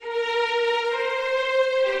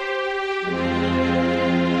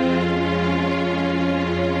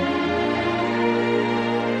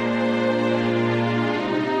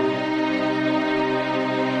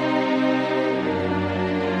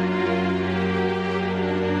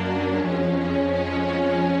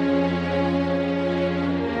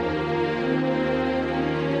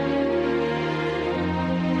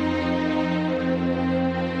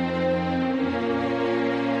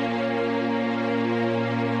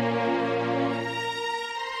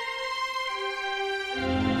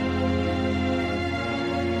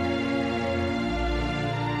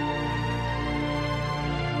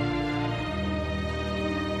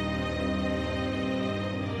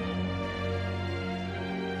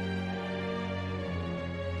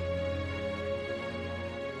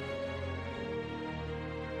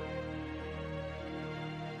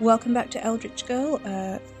Welcome back to Eldritch Girl,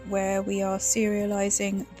 where we are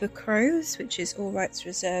serialising The Crows, which is all rights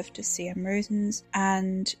reserved to C.M. Rosens,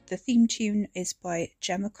 and the theme tune is by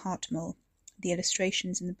Gemma Cartmel. The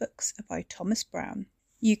illustrations in the books are by Thomas Brown.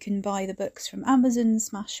 You can buy the books from Amazon,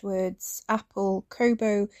 Smashwords, Apple,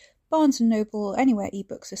 Kobo, Barnes & Noble, anywhere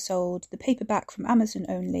ebooks are sold, the paperback from Amazon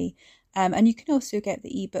only, and you can also get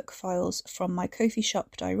the ebook files from my Ko-fi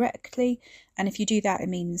shop directly, and if you do that, it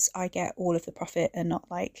means I get all of the profit and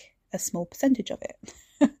not like a small percentage of it.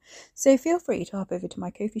 So feel free to hop over to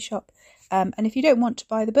my Ko-fi shop, and if you don't want to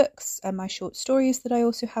buy the books and my short stories that I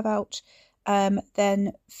also have out,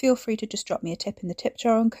 then feel free to just drop me a tip in the tip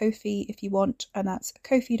jar on Ko-fi if you want, and that's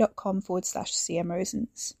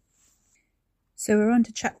ko-fi.com/cmrosens. So we're on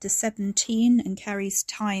to chapter 17, and Carrie's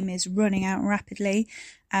time is running out rapidly.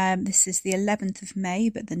 This is the 11th of May,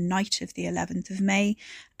 but the night of the 11th of May.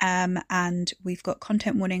 And we've got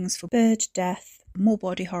content warnings for bird death, more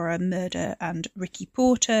body horror, murder, and Ricky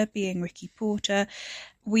Porter being Ricky Porter.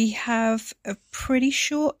 We have a pretty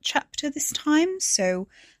short chapter this time, so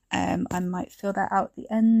I might fill that out at the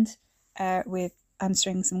end with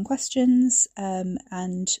answering some questions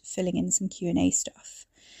and filling in some Q&A stuff.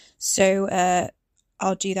 So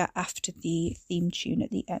I'll do that after the theme tune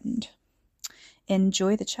at the end.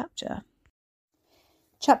 Enjoy the chapter.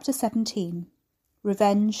 Chapter 17.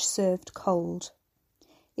 Revenge Served Cold,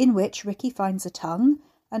 in which Ricky finds a tongue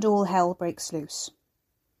and all hell breaks loose.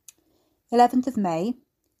 11th of May,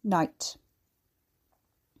 night.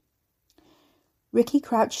 Ricky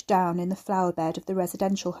crouched down in the flower bed of the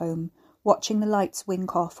residential home, watching the lights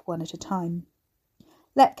wink off one at a time.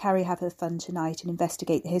 Let Carrie have her fun tonight and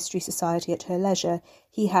investigate the History Society at her leisure.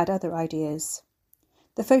 He had other ideas.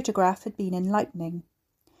 The photograph had been enlightening.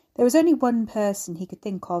 There was only one person he could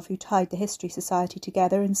think of who tied the History Society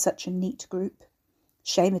together in such a neat group.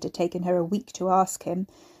 Shame it had taken her a week to ask him,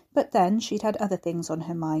 but then she'd had other things on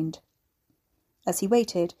her mind. As he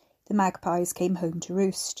waited, the magpies came home to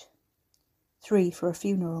roost. 3 for a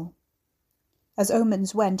funeral. As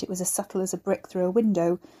omens went, it was as subtle as a brick through a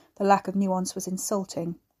window. The lack of nuance was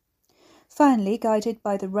insulting. Finally, guided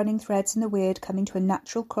by the running threads in the weird coming to a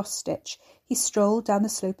natural cross-stitch, he strolled down the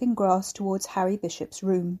sloping grass towards Harry Bishop's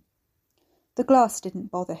room. The glass didn't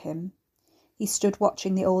bother him. He stood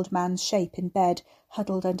watching the old man's shape in bed,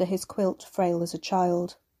 huddled under his quilt, frail as a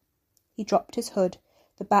child. He dropped his hood,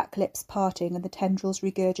 the back lips parting and the tendrils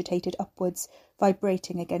regurgitated upwards,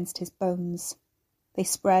 vibrating against his bones. They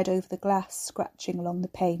spread over the glass, scratching along the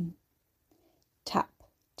pane. Tap,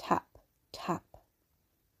 tap, tap.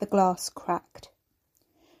 The glass cracked.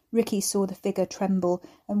 Ricky saw the figure tremble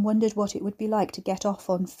and wondered what it would be like to get off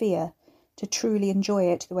on fear, to truly enjoy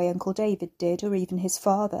it the way Uncle David did, or even his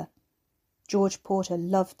father. George Porter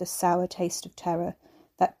loved the sour taste of terror,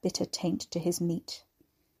 that bitter taint to his meat.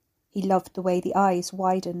 He loved the way the eyes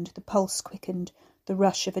widened, the pulse quickened, the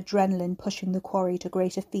rush of adrenaline pushing the quarry to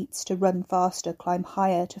greater feats, to run faster, climb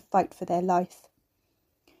higher, to fight for their life.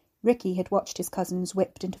 Ricky had watched his cousins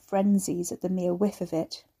whipped into frenzies at the mere whiff of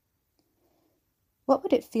it. What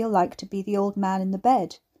would it feel like to be the old man in the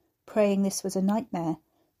bed, praying this was a nightmare,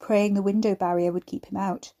 praying the window barrier would keep him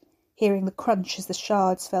out, hearing the crunch as the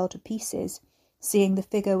shards fell to pieces, seeing the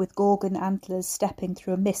figure with gorgon antlers stepping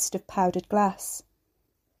through a mist of powdered glass?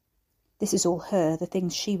 This is all her, the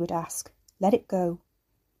things she would ask. Let it go.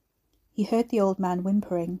 He heard the old man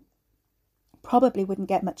whimpering. Probably wouldn't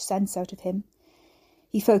get much sense out of him.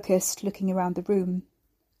 He focused, looking around the room.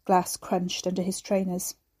 Glass crunched under his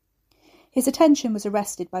trainers. His attention was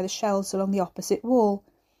arrested by the shelves along the opposite wall.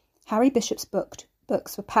 Harry Bishop's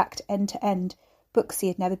books were packed end to end, books he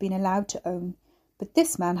had never been allowed to own, but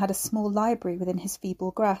this man had a small library within his feeble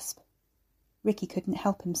grasp. Ricky couldn't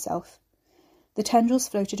help himself. The tendrils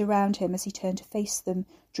floated around him as he turned to face them,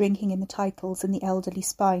 drinking in the titles and the elderly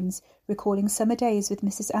spines, recalling summer days with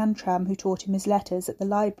Mrs. Antram, who taught him his letters at the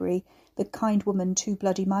library, the kind woman too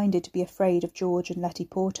bloody-minded to be afraid of George and Letty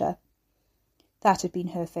Porter. That had been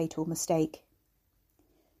her fatal mistake.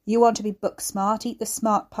 "You want to be book-smart, eat the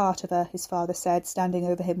smart part of her," his father said, standing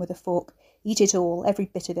over him with a fork. "Eat it all, every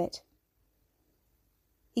bit of it."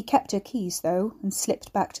 He kept her keys, though, and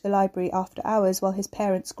slipped back to the library after hours while his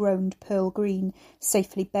parents groaned pearl green,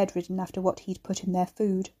 safely bedridden after what he'd put in their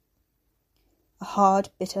food. A hard,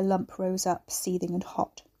 bitter lump rose up, seething and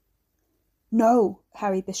hot. "No,"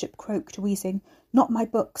 Harry Bishop croaked, wheezing. "Not my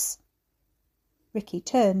books." Ricky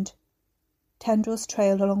turned. Tendrils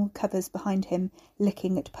trailed along the covers behind him,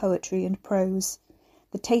 licking at poetry and prose.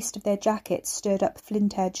 The taste of their jackets stirred up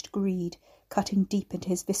flint-edged greed, cutting deep into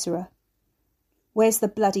his viscera. "Where's the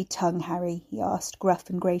bloody tongue, Harry?" he asked, gruff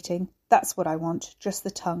and grating. "That's what I want, just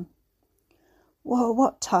the tongue." "Whoa,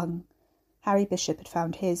 what tongue?" Harry Bishop had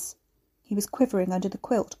found his. He was quivering under the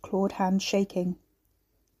quilt, clawed hands shaking.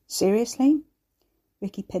 "Seriously?"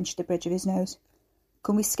 Ricky pinched the bridge of his nose.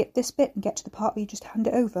 "Can we skip this bit and get to the part where you just hand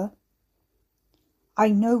it over?" "I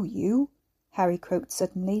know you," Harry croaked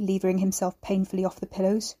suddenly, levering himself painfully off the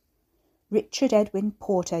pillows. "Richard Edwin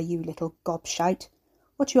Porter, you little gobshite.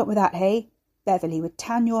 What do you want with that, hey? Beverly would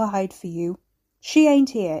tan your hide for you." "She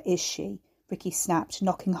ain't here, is she?" Ricky snapped,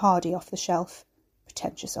 knocking Hardy off the shelf.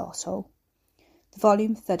 Pretentious arsehole. The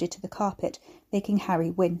volume thudded to the carpet, making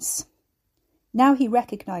Harry wince. Now he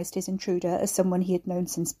recognised his intruder as someone he had known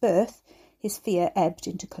since birth. His fear ebbed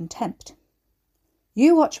into contempt.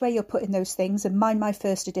 "You watch where you're putting those things and mind my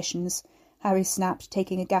first editions," Harry snapped,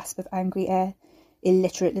 taking a gasp of angry air.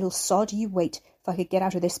 "Illiterate little sod, you wait if I could get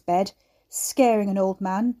out of this bed. Scaring an old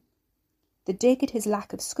man." The dig at his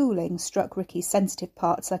lack of schooling struck Ricky's sensitive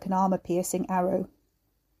parts like an armour-piercing arrow.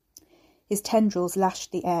 His tendrils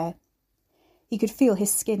lashed the air. He could feel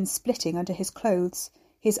his skin splitting under his clothes,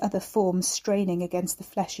 his other form straining against the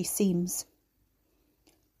fleshy seams.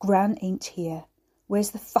 "Gran ain't here.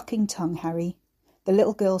 Where's the fucking tongue, Harry? The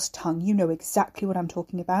little girl's tongue, you know exactly what I'm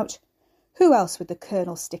talking about. Who else would the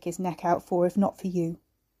Colonel stick his neck out for if not for you?"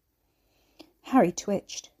 Harry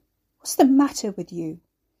twitched. "What's the matter with you?"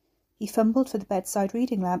 He fumbled for the bedside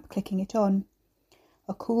reading lamp, clicking it on.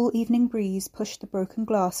 A cool evening breeze pushed the broken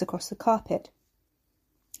glass across the carpet.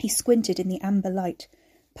 He squinted in the amber light,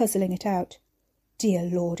 puzzling it out. "Dear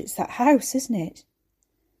Lord, it's that house, isn't it?"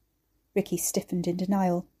 Ricky stiffened in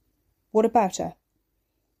denial. "What about her?"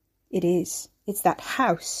 "It is. It's that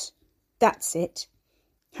house. That's it."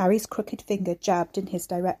 Harry's crooked finger jabbed in his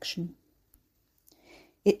direction.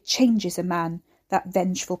 "It changes a man, that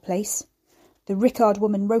vengeful place. The Rickard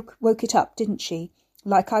woman woke it up, didn't she?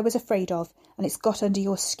 Like I was afraid of, and it's got under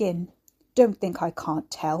your skin. Don't think I can't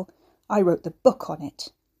tell. I wrote the book on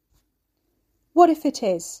it." "What if it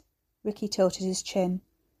is?" Ricky tilted his chin.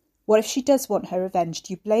 "What if she does want her revenge?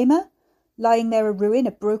 Do you blame her? Lying there a ruin,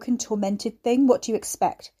 a broken, tormented thing, what do you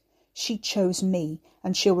expect? She chose me,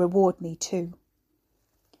 and she'll reward me too."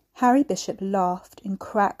 Harry Bishop laughed in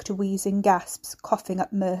cracked, wheezing gasps, coughing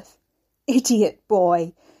up mirth. "Idiot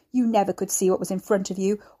boy! You never could see what was in front of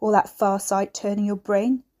you, all that far sight turning your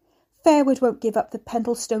brain. Fairwood won't give up the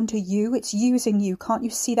Pendlestone to you. It's using you, can't you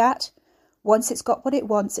see that? Once it's got what it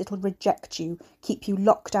wants, it'll reject you, keep you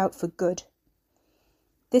locked out for good."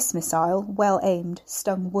 This missile, well aimed,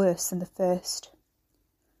 stung worse than the first.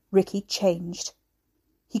 Ricky changed.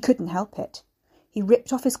 He couldn't help it. He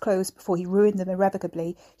ripped off his clothes before he ruined them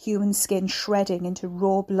irrevocably, human skin shredding into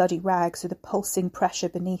raw bloody rags with a pulsing pressure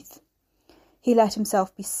beneath. He let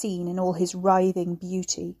himself be seen in all his writhing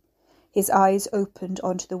beauty. His eyes opened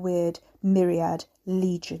onto the weird myriad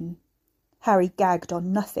legion. Harry gagged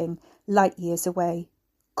on nothing, light years away.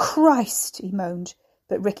 "Christ!" he moaned,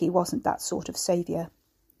 but Ricky wasn't that sort of saviour.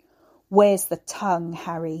 "Where's the tongue,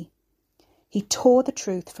 Harry?" He tore the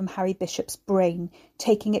truth from Harry Bishop's brain,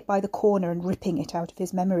 taking it by the corner and ripping it out of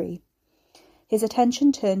his memory. His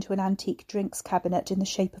attention turned to an antique drinks cabinet in the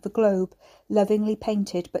shape of a globe, lovingly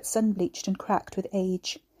painted but sun-bleached and cracked with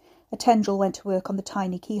age. A tendril went to work on the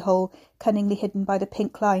tiny keyhole, cunningly hidden by the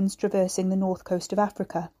pink lines traversing the north coast of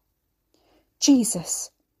Africa.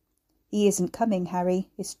 "Jesus!" "He isn't coming, Harry.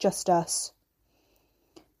 It's just us."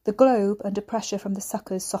 The globe, under pressure from the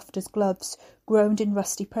suckers soft as gloves, groaned in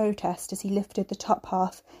rusty protest as he lifted the top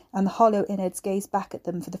half, and the hollow innards gazed back at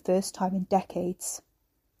them for the first time in decades.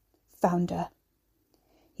 Found her.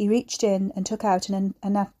 He reached in and took out an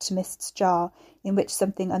anatomist's jar in which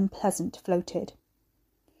something unpleasant floated.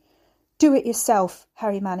 "Do it yourself,"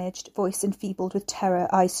 Harry managed, voice enfeebled with terror,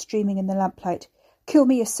 eyes streaming in the lamplight. Kill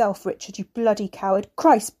me yourself, Richard, you bloody coward.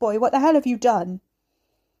 Christ, boy, what the hell have you done?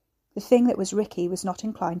 The thing that was Ricky was not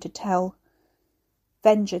inclined to tell.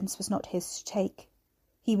 Vengeance was not his to take.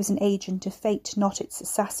 He was an agent of fate, not its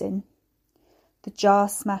assassin. The jar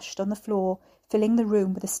smashed on the floor, filling the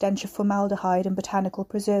room with a stench of formaldehyde and botanical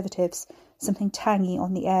preservatives, something tangy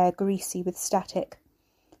on the air, greasy with static.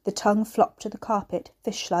 The tongue flopped to the carpet,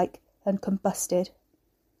 fish-like, and combusted.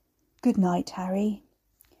 Good night, Harry.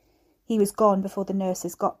 He was gone before the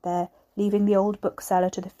nurses got there, leaving the old bookseller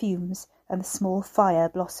to the fumes and the small fire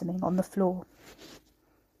blossoming on the floor.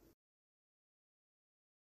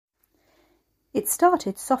 It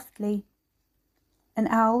started softly. An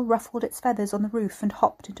owl ruffled its feathers on the roof and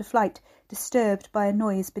hopped into flight, disturbed by a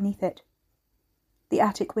noise beneath it. The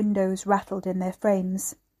attic windows rattled in their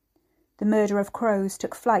frames. The murder of crows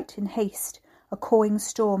took flight in haste, a cawing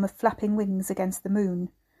storm of flapping wings against the moon,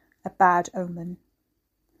 a bad omen.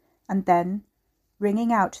 And then,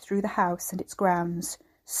 ringing out through the house and its grounds,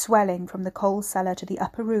 swelling from the coal cellar to the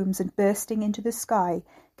upper rooms and bursting into the sky,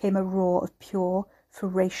 came a roar of pure,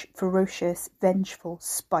 ferocious, vengeful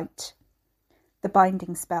spite. The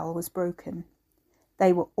binding spell was broken.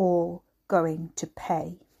 They were all going to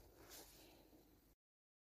pay.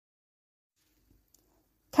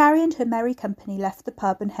 Carrie and her merry company left the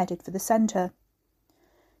pub and headed for the centre.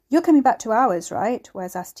 "You're coming back to ours, right?"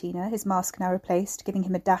 Wes asked Tina, his mask now replaced, giving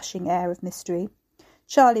him a dashing air of mystery.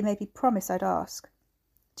 "Charlie made me promise I'd ask."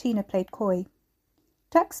 Tina played coy.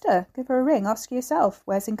 "Text her, give her a ring, ask her yourself,"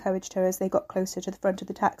 Wes encouraged her as they got closer to the front of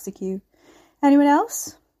the taxi queue. "Anyone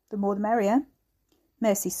else? The more the merrier."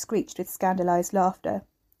 Mercy screeched with scandalised laughter.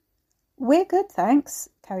 "We're good, thanks,"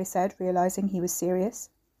 Carrie said, realising he was serious.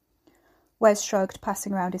 Wes shrugged,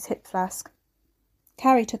 passing round his hip flask.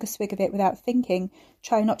 Carrie took a swig of it without thinking,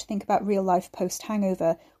 trying not to think about real-life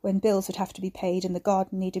post-hangover, when bills would have to be paid and the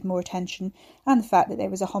garden needed more attention, and the fact that there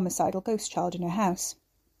was a homicidal ghost child in her house.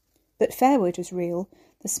 But Fairwood was real,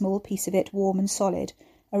 the small piece of it warm and solid,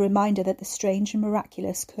 a reminder that the strange and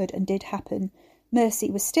miraculous could and did happen. Mercy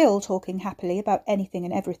was still talking happily about anything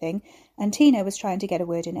and everything, and Tina was trying to get a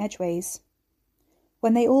word in edgeways.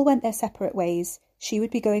 When they all went their separate ways, she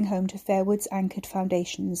would be going home to Fairwood's anchored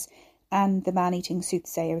foundations, and the man-eating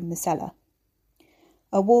soothsayer in the cellar.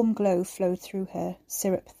 A warm glow flowed through her,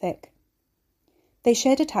 syrup thick. They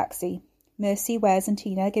shared a taxi, Mercy, Wes and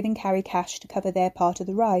Tina giving Carrie cash to cover their part of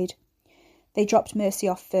the ride. They dropped Mercy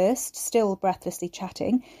off first, still breathlessly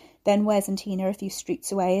chatting, then Wes and Tina a few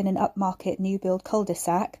streets away in an upmarket new-build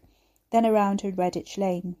cul-de-sac, then around to Redditch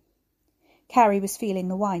Lane. Carrie was feeling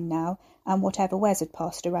the wine now, and whatever Wes had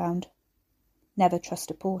passed around. Never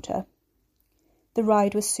trust a porter. The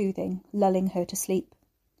ride was soothing, lulling her to sleep.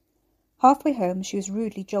 Halfway home she was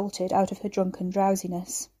rudely jolted out of her drunken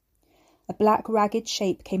drowsiness. A black ragged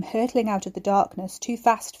shape came hurtling out of the darkness, too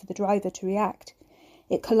fast for the driver to react.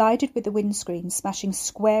 It collided with the windscreen, smashing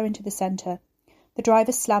square into the centre. The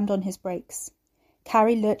driver slammed on his brakes.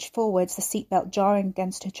 Carrie lurched forwards, the seatbelt jarring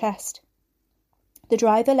against her chest. The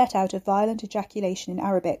driver let out a violent ejaculation in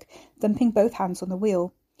Arabic, thumping both hands on the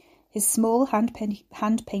wheel. His small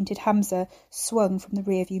hand-painted Hamza swung from the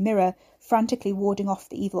rearview mirror, frantically warding off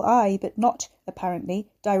the evil eye, but not, apparently,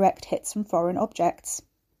 direct hits from foreign objects.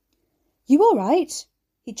 "You all right?"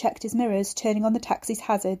 He checked his mirrors, turning on the taxi's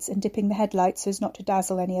hazards and dipping the headlights so as not to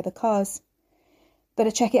dazzle any other cars.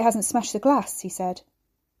 "Better check it hasn't smashed the glass," he said.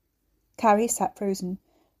 Carrie sat frozen,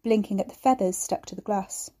 blinking at the feathers stuck to the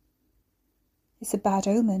glass. "It's a bad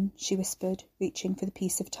omen," she whispered, reaching for the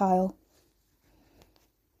piece of tile.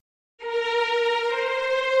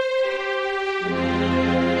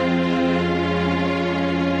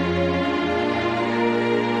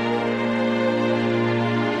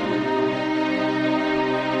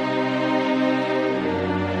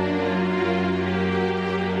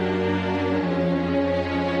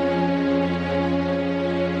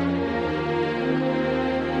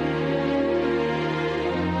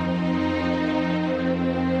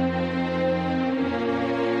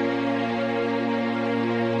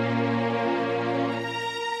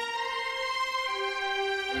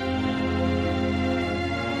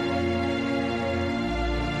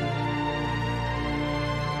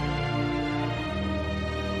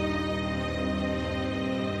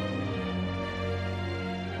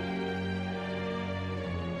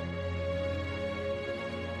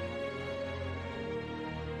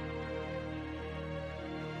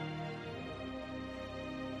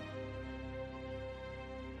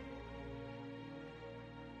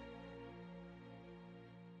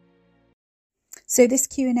 So this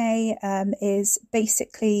Q&A is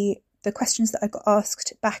basically the questions that I got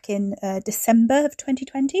asked back in December of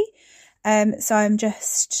 2020. So I'm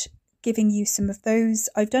just giving you some of those.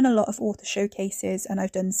 I've done a lot of author showcases, and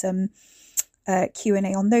I've done some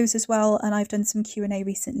Q&A on those as well, and I've done some Q&A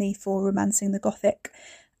recently for Romancing the Gothic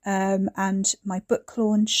and my book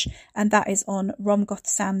launch, and that is on Romgoth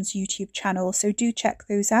Sam's YouTube channel, so do check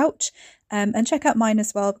those out, and check out mine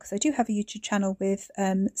as well, because I do have a YouTube channel with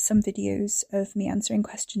some videos of me answering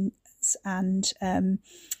questions and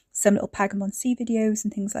some little Pagamon Sea videos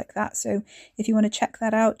and things like that. So if you want to check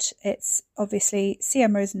that out, it's obviously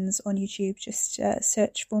CM Rosens on YouTube, just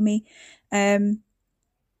search for me.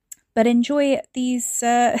 But enjoy these,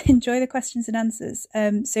 enjoy the questions and answers.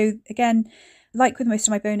 So again, like with most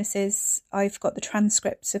of my bonuses, I've got the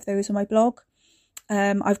transcripts of those on my blog.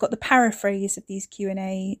 I've got the paraphrase of these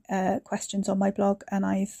Q&A questions on my blog, and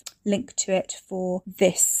I've linked to it for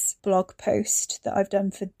this blog post that I've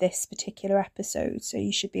done for this particular episode, so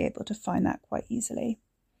you should be able to find that quite easily.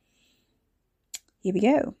 Here we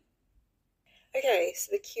go. Okay,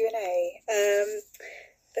 so the Q&A.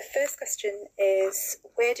 The first question is,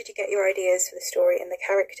 where did you get your ideas for the story and the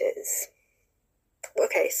characters?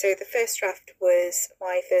 Okay, so the first draft was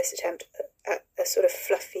my first attempt at a sort of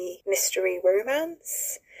fluffy mystery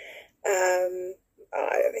romance. I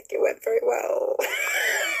don't think it went very well.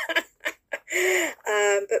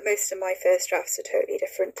 But most of my first drafts are totally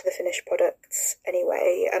different to the finished products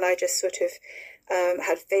anyway, and I just sort of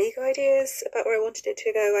had vague ideas about where I wanted it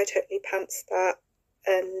to go. I totally pantsed that,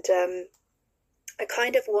 and I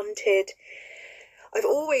kind of I've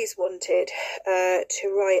always wanted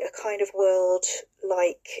to write a kind of world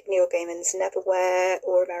like Neil Gaiman's Neverwhere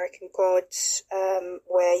or American Gods,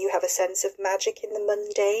 where you have a sense of magic in the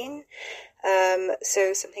mundane.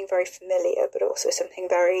 So something very familiar, but also something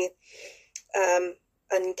very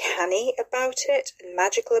uncanny about it and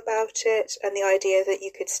magical about it, and the idea that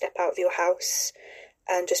you could step out of your house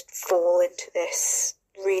and just fall into this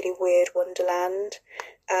really weird wonderland.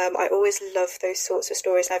 I always love those sorts of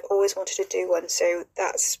stories, and I've always wanted to do one, so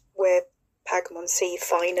that's where Pagamon Sea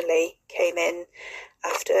finally came in,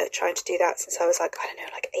 after trying to do that since I was like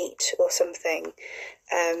 8 or something.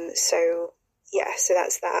 So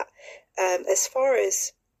that's that. As far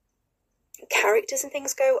as characters and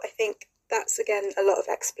things go, I think that's again a lot of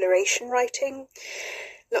exploration writing,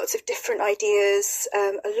 lots of different ideas.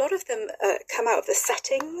 A lot of them come out of the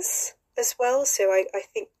settings as well, so I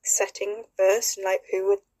think setting first, and like who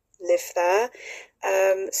would live there.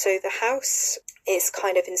 So the house is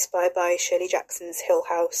kind of inspired by Shirley Jackson's Hill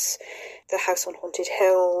House, the House on Haunted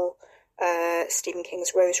Hill, Stephen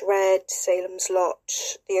King's Rose Red, Salem's Lot,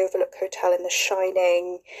 the Overlook Hotel in The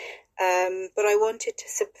Shining. But I wanted to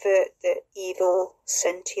subvert the evil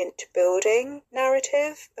sentient building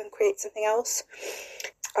narrative and create something else.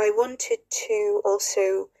 I wanted to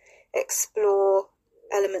also explore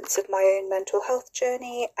elements of my own mental health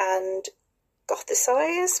journey and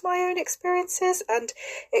gothicize my own experiences and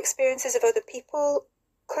experiences of other people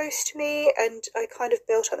close to me, and I kind of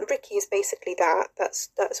built on Ricky is basically that. That's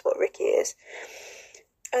what Ricky is.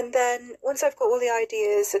 And then once I've got all the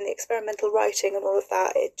ideas and the experimental writing and all of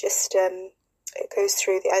that, it just it goes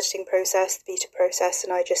through the editing process, the beta process,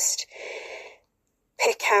 and I just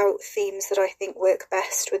pick out themes that I think work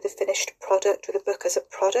best with the finished product, with the book as a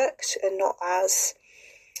product, and not as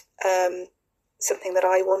something that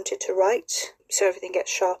I wanted to write. So everything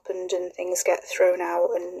gets sharpened and things get thrown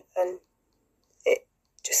out, and it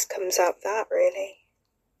just comes out that, really.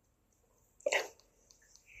 Yeah.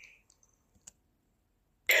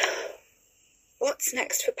 What's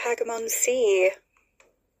next for Pagamon Sea?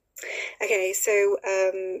 Okay, so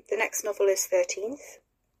the next novel is 13th.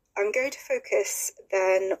 I'm going to focus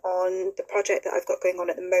then on the project that I've got going on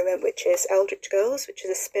at the moment, which is Eldritch Girls, which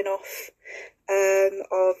is a spin-off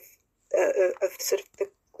of sort of the,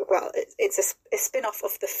 well, it's a spin-off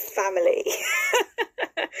of The Family.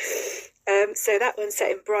 So that one's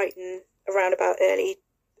set in Brighton around about early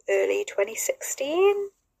 2016.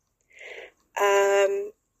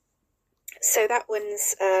 So that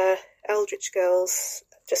one's Eldritch Girls,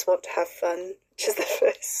 Just Want to Have Fun, which is the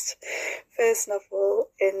first novel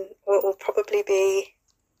in what will probably be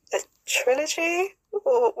a trilogy,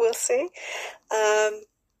 or we'll see. And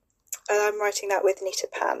I'm writing that with Nita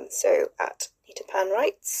Pan, so at Nita Pan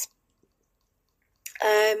Writes.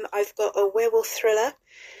 I've got a werewolf thriller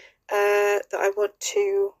that I want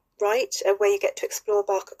to write, where you get to explore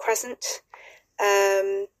Barker Crescent.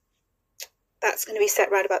 That's going to be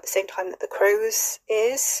set right about the same time that The Crows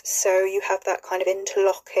is, so you have that kind of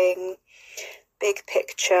interlocking big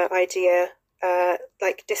picture idea,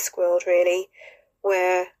 like Discworld really,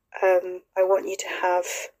 where I want you to have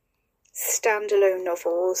standalone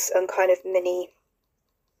novels and kind of mini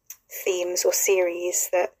themes or series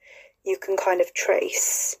that you can kind of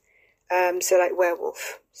trace So like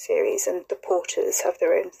werewolf series, and the Porters have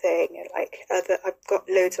their own thing, and like I've got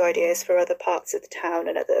loads of ideas for other parts of the town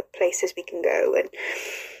and other places we can go.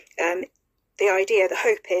 And the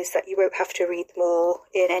hope is that you won't have to read them all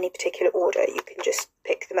in any particular order. You can just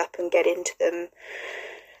pick them up and get into them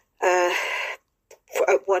at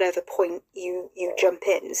whatever point you jump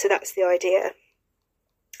in. So that's the idea.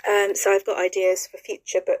 So I've got ideas for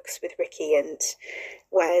future books with Ricky and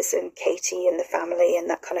Wes and Katie and the family and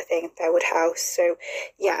that kind of thing, Fairwood House. So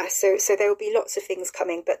yeah, so there will be lots of things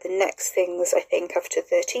coming, but the next things I think after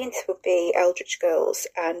 13th would be Eldritch Girls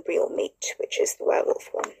and Real Meat, which is the werewolf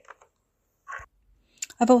one.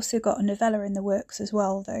 I've also got a novella in the works as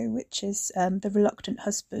well, though, which is The Reluctant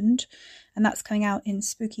Husband, and that's coming out in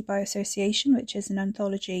Spooky by Association, which is an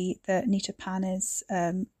anthology that Nita Pan is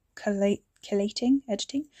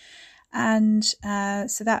editing. And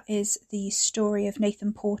so that is the story of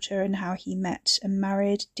Nathan Porter and how he met and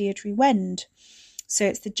married Deirdre Wend. So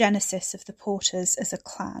it's the genesis of the Porters as a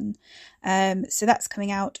clan. So that's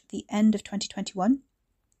coming out at the end of 2021.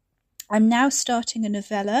 I'm now starting a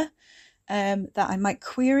novella that I might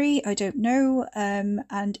query, I don't know,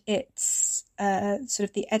 and it's sort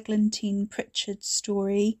of the Eglantine Pritchard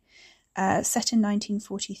story set in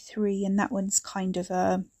 1943, and that one's kind of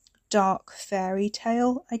a dark fairy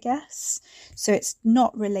tale, I guess. So it's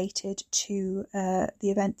not related to the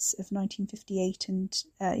events of 1958, and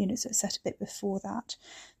so it's set a bit before that.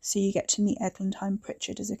 So you get to meet Eglantine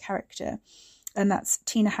Pritchard as a character, and that's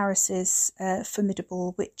Tina Harris's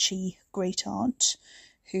formidable witchy great aunt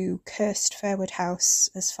who cursed Fairwood House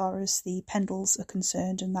as far as the Pendles are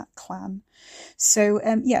concerned and that clan. So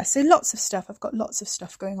so lots of stuff. I've got lots of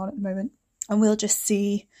stuff going on at the moment, and we'll just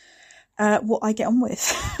see what I get on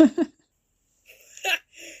with. Who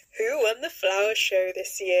won the flower show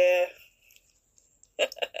this year?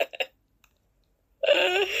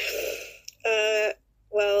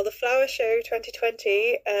 Well, the flower show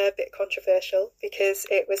 2020, a bit controversial because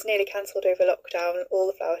it was nearly cancelled over lockdown. All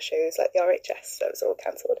the flower shows, like the RHS, that was all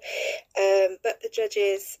cancelled. But the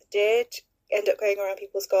judges did end up going around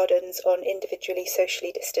people's gardens on individually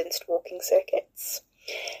socially distanced walking circuits.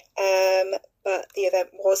 But the event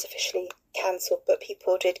was officially cancelled, but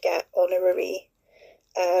people did get honorary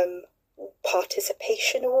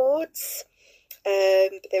participation awards.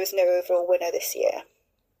 But there was no overall winner this year.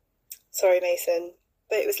 Sorry, Mason,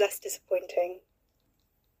 but it was less disappointing.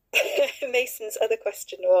 Mason's other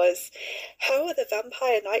question was, how are the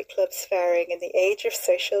vampire nightclubs faring in the age of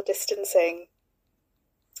social distancing?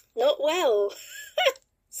 Not well.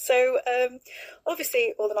 So,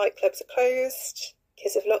 obviously, all the nightclubs are closed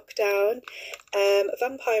because of lockdown.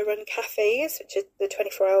 Vampire-run cafes, which are the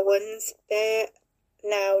 24-hour ones, they're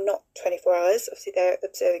now not 24 hours. Obviously, they're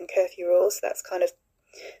observing curfew rules, so that's kind of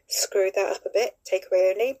screwed that up a bit.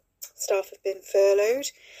 Takeaway only. Staff have been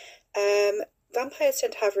furloughed. Vampires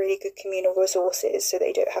tend to have really good communal resources, so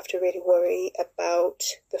they don't have to really worry about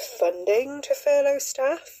the funding to furlough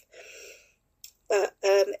staff. But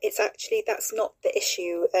it's actually, that's not the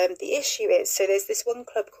issue. The issue is, so there's this one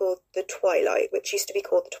club called the Twilight, which used to be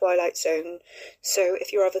called the Twilight Zone. So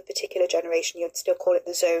if you're of a particular generation, you'd still call it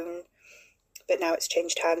the Zone, but now it's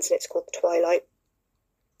changed hands and it's called the Twilight,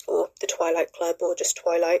 or the Twilight Club, or just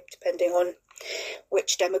Twilight, depending on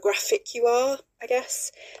which demographic you are, I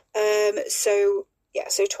guess. So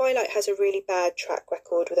Twilight has a really bad track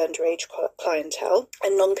record with underage clientele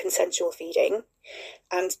and non-consensual feeding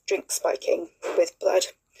and drink spiking with blood.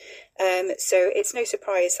 So it's no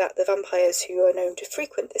surprise that the vampires who are known to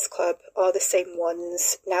frequent this club are the same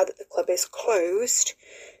ones, now that the club is closed,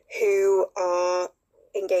 who are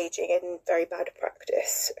engaging in very bad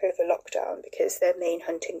practice over lockdown because their main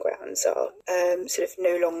hunting grounds are sort of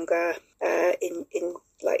no longer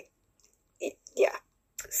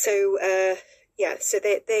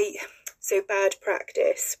So bad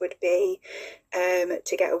practice would be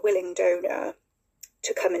to get a willing donor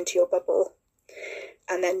to come into your bubble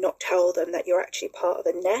and then not tell them that you're actually part of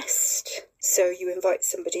a nest. So you invite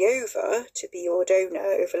somebody over to be your donor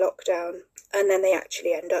over lockdown, and then they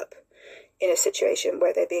actually end up in a situation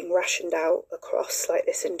where they're being rationed out across like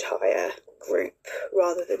this entire group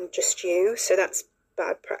rather than just you. So that's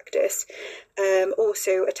bad practice.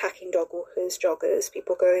 Also attacking dog walkers, joggers,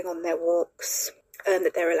 people going on their walks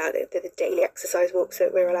that they're allowed, the daily exercise walks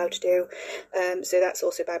that we're allowed to do. So that's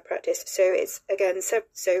also bad practice. So it's again,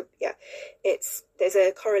 there's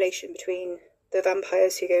a correlation between the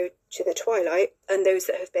vampires who go to the Twilight and those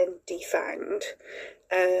that have been defanged.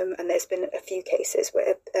 And there's been a few cases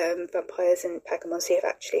where vampires in Pegamonsi have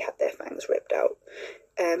actually had their fangs ripped out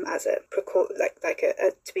as a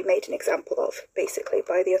to be made an example of, basically,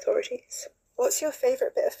 by the authorities. What's your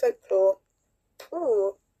favourite bit of folklore?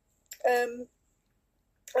 Ooh,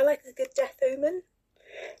 I like a good death omen.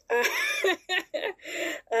 I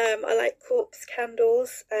like corpse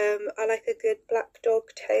candles. I like a good black dog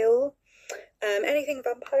tale. Anything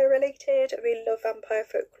vampire related. I really love vampire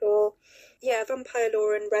folklore. Yeah, vampire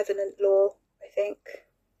lore and revenant lore, I think.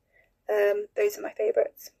 Those are my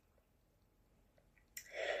favourites.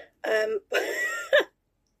 Another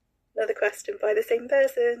question by the same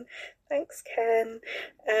person. Thanks, Ken.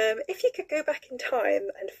 If you could go back in time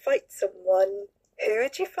and fight someone, who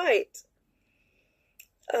would you fight?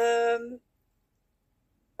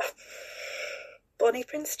 Bonnie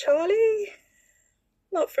Prince Charlie?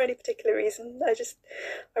 Not for any particular reason. I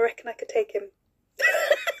reckon I could take him.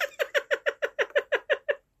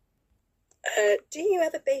 Do you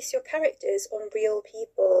ever base your characters on real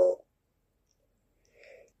people?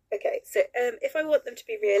 Okay, so if I want them to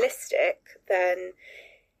be realistic, then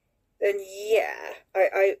yeah,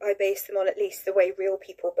 I base them on at least the way real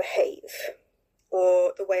people behave,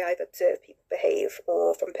 or the way I've observed people behave,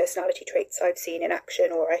 or from personality traits I've seen in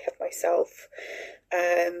action or I have myself.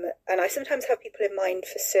 And I sometimes have people in mind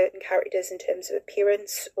for certain characters in terms of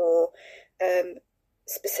appearance or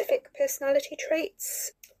specific personality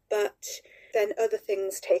traits, but then other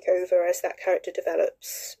things take over as that character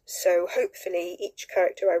develops. So hopefully each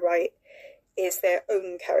character I write is their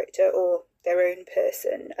own character or their own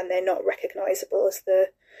person, and they're not recognisable as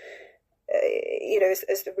the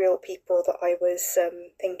as the real people that I was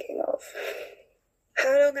thinking of.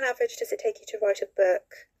 How long on average does it take you to write a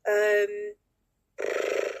book?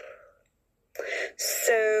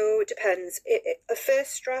 So it depends. A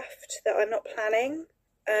first draft that I'm not planning,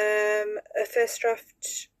 a first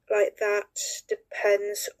draft like that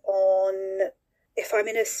depends on if I'm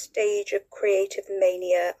in a stage of creative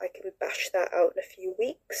mania. I can bash that out in a few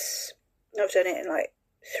weeks. I've done it in like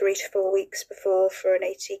 3 to 4 weeks before for an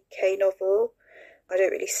 80k novel. I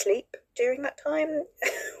don't really sleep during that time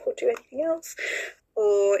or do anything else,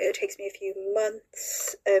 or it takes me a few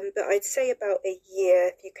months, but I'd say about a year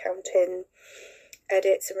if you count in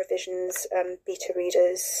edits and revisions and beta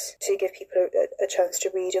readers to give people a chance to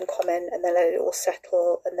read and comment, and then let it all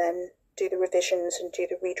settle, and then do the revisions and do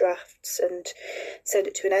the redrafts and send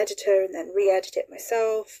it to an editor and then re-edit it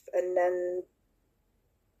myself, and then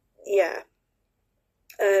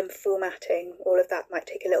formatting, all of that might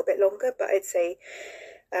take a little bit longer, but I'd say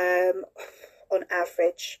on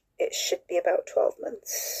average it should be about 12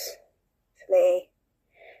 months for me.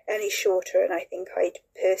 Any shorter and I think I'd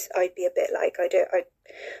be a bit like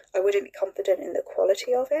I wouldn't be confident in the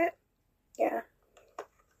quality of it. Yeah.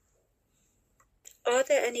 Are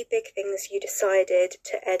there any big things you decided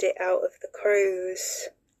to edit out of The Crows?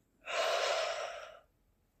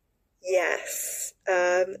 Yes.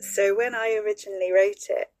 So when I originally wrote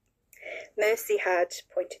it, Mercy had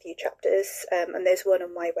point of view chapters, and there's one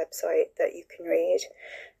on my website that you can read.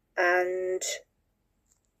 And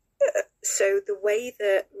so the way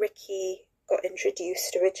that Ricky got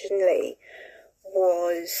introduced originally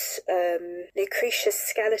was Lucretia's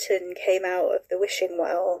skeleton came out of the wishing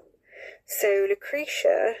well. So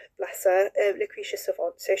Lucretia, bless her, Lucretia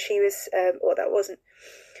Savant, so she was,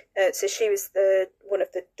 so she was one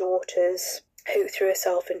of the daughters who threw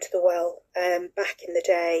herself into the well back in the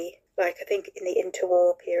day, like I think in the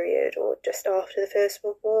interwar period or just after the First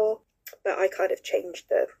World War. But I kind of changed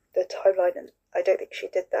the timeline, and I don't think she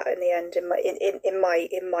did that in the end in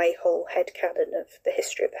my whole headcanon of the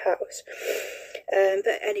history of the house.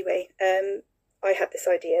 But anyway, I had this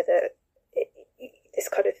idea that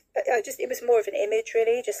it was more of an image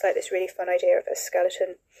really, just like this really fun idea of a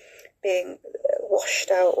skeleton being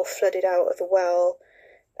washed out or flooded out of a well,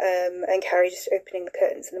 and Carrie just opening the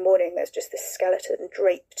curtains in the morning, there's just this skeleton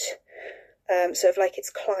draped, sort of like it's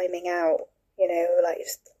climbing out, like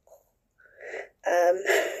just,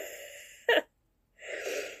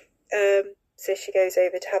 so she goes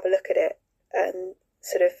over to have a look at it, and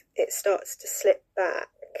sort of it starts to slip back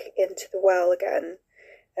into the well again,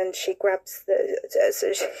 and she grabs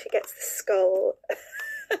so she gets the skull,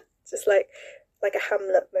 just like a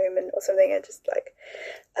Hamlet moment or something, and just like,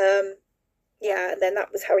 and then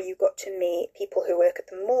that was how you got to meet people who work at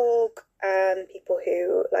the morgue and people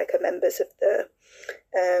who are members of the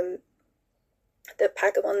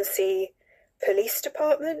Pagamonsi police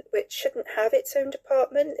department, which shouldn't have its own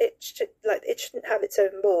department. It shouldn't have its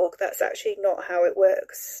own morgue. That's actually not how it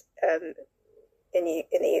works in the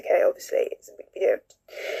UK. Obviously,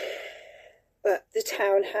 but the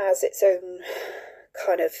town has its own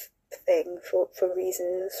kind of thing for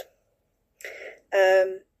reasons.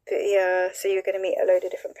 But yeah, so you're going to meet a load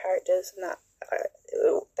of different characters, and that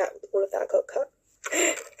all of that got cut.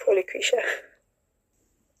 Poor Lucretia.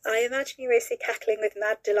 I imagine you mostly cackling with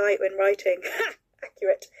mad delight when writing.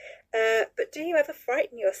 Accurate. But do you ever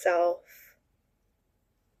frighten yourself?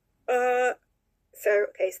 So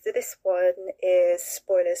this one is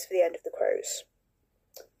spoilers for the end of The Crows.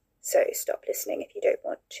 So stop listening if you don't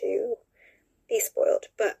want to be spoiled.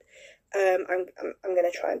 But I'm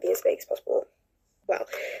going to try and be as vague as possible. Well,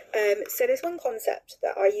 so there's one concept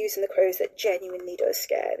that I use in The Crows that genuinely does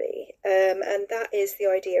scare me, and that is the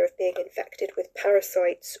idea of being infected with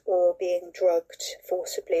parasites or being drugged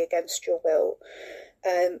forcibly against your will,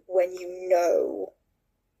 when you know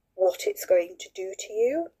what it's going to do to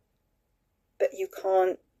you, but you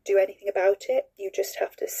can't do anything about it. You just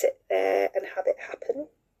have to sit there and have it happen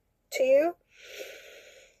to you.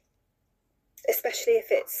 Especially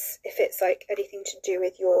if it's like anything to do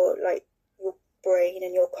with your brain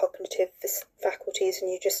and your cognitive faculties,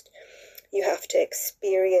 and you have to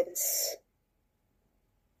experience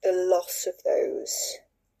the loss of those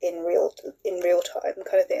in real time,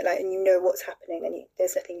 kind of thing, and you know what's happening, and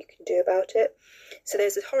there's nothing you can do about it. So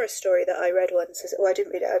there's a horror story that I read once. Well, I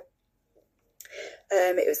didn't read it.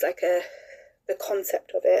 It was like the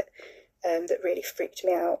concept of it that really freaked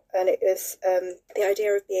me out, and it was the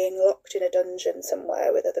idea of being locked in a dungeon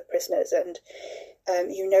somewhere with other prisoners, and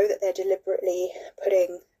you know that they're deliberately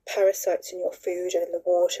putting parasites in your food and in the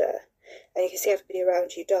water, and you can see everybody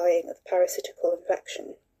around you dying of parasitical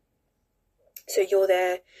infection. So you're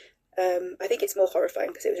there, I think it's more horrifying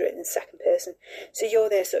because it was written in second person, so you're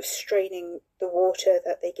there sort of straining the water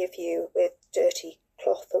that they give you with dirty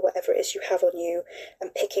cloth or whatever it is you have on you,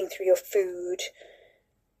 and picking through your food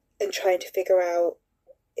and trying to figure out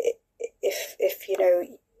if you know,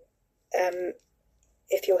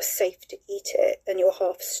 if you're safe to eat it, and you're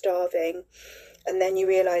half starving, and then you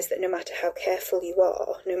realise that no matter how careful you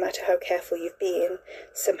are, no matter how careful you've been,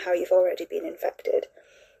 somehow you've already been infected,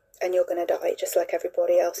 and you're going to die just like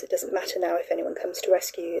everybody else. It doesn't matter now if anyone comes to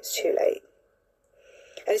rescue you, it's too late.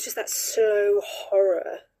 And it's just that slow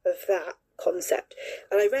horror of that concept.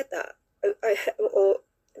 And I read that, or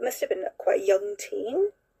it must have been quite a young teen,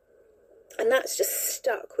 and that's just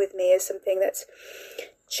stuck with me as something that's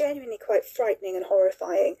genuinely quite frightening and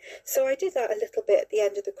horrifying. So I did that a little bit at the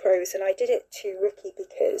end of The Crows, and I did it to Ricky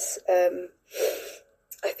because I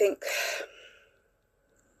think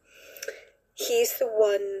he's the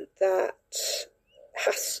one that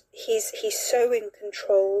he's so in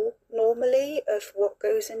control normally of what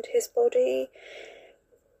goes into his body,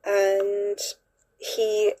 and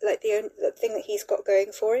he, like, the thing that he's got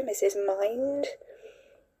going for him is his mind.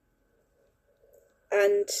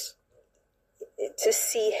 And to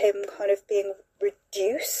see him kind of being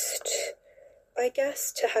reduced, I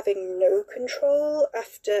guess, to having no control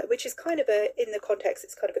after, which is kind of in the context,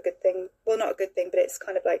 it's kind of a good thing. Well, not a good thing, but it's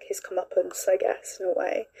kind of like his comeuppance, I guess, in a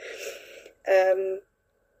way, in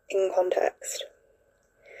context.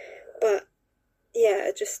 But yeah,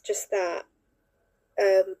 just that,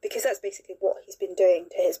 because that's basically what he's been doing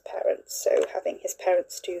to his parents. So having his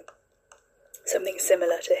parents do something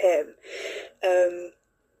similar to him,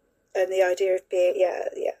 and the idea of being,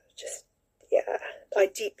 I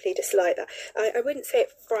deeply dislike that. I wouldn't say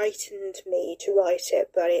it frightened me to write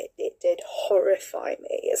it, but it did horrify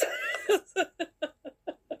me,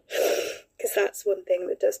 because that's one thing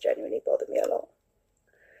that does genuinely bother me a lot.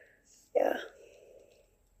 Yeah.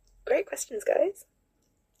 Great questions, guys.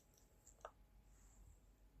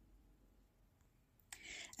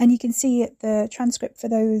 And you can see the transcript for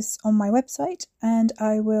those on my website, and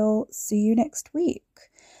I will see you next week.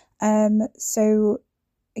 So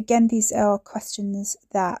again, these are questions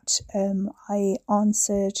that I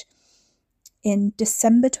answered in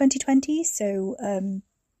December 2020. So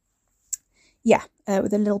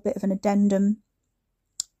with a little bit of an addendum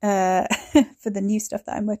for the new stuff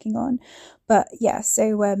that I'm working on. But yeah,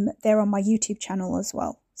 so they're on my YouTube channel as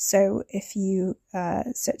well. So if you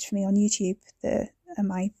search for me on YouTube,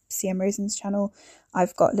 my CM Rosens channel,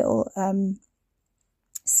 I've got little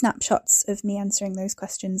snapshots of me answering those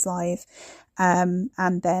questions live, and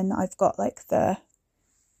then I've got like the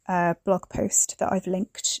blog post that I've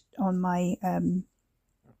linked on my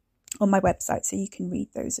website, so you can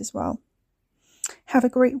read those as well. Have a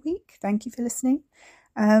great week. Thank you for listening,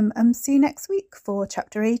 and see you next week for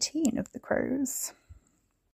chapter 18 of The Crows.